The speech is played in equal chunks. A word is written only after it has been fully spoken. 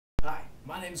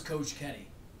My name is Coach Kenny,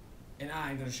 and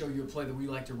I'm going to show you a play that we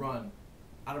like to run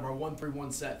out of our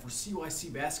 1-3-1 set for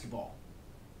CYC basketball,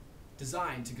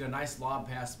 designed to get a nice lob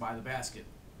pass by the basket.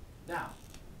 Now,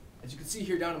 as you can see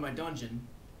here down in my dungeon,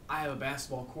 I have a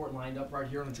basketball court lined up right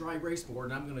here on a dry erase board,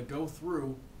 and I'm going to go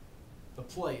through the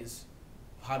plays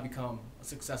of how to become a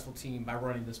successful team by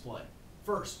running this play.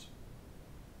 First,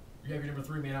 you have your number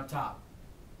 3 man up top.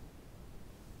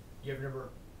 You have your number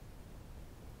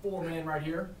 4 man right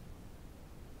here.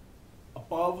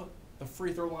 Above the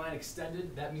free throw line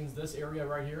extended, that means this area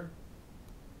right here.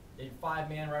 A 5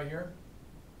 man right here.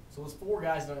 So those 4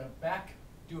 guys are going to back,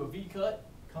 do a V cut,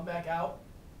 come back out.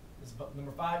 This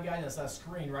number 5 guy, that's that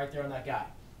screen right there on that guy.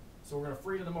 So we're going to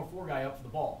free the number 4 guy up for the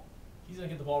ball. He's going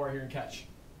to get the ball right here and catch.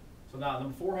 So now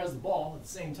number 4 has the ball. At the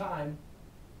same time,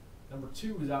 number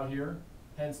 2 is out here,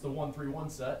 hence the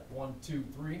 1-3-1 set. 1, 2,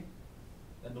 3.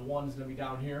 Then the 1 is going to be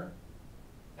down here.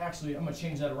 Actually, I'm going to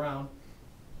change that around.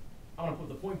 I'm going to put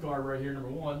the point guard right here, number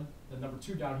 1, then number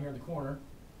 2 down here in the corner.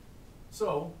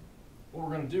 So, what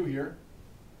we're going to do here,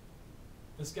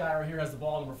 this guy right here has the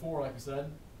ball, number 4, like I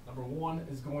said. Number 1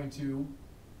 is going to,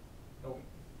 let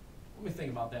me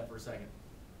think about that for a second.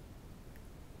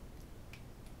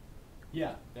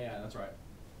 Yeah, that's right.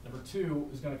 Number 2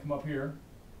 is going to come up here,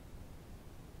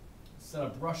 set a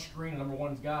brush screen on number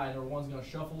 1's guy. Number 1's going to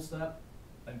shuffle step,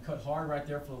 and cut hard right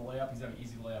there for the layup. He's got an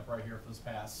easy layup right here for this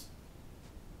pass.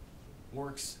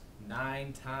 Works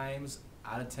 9 times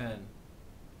out of 10.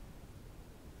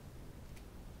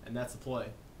 And that's the play.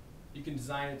 You can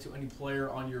design it to any player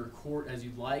on your court as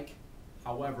you'd like.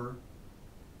 However,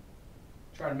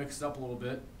 try to mix it up a little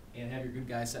bit and have your good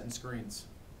guys setting screens.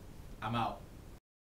 I'm out.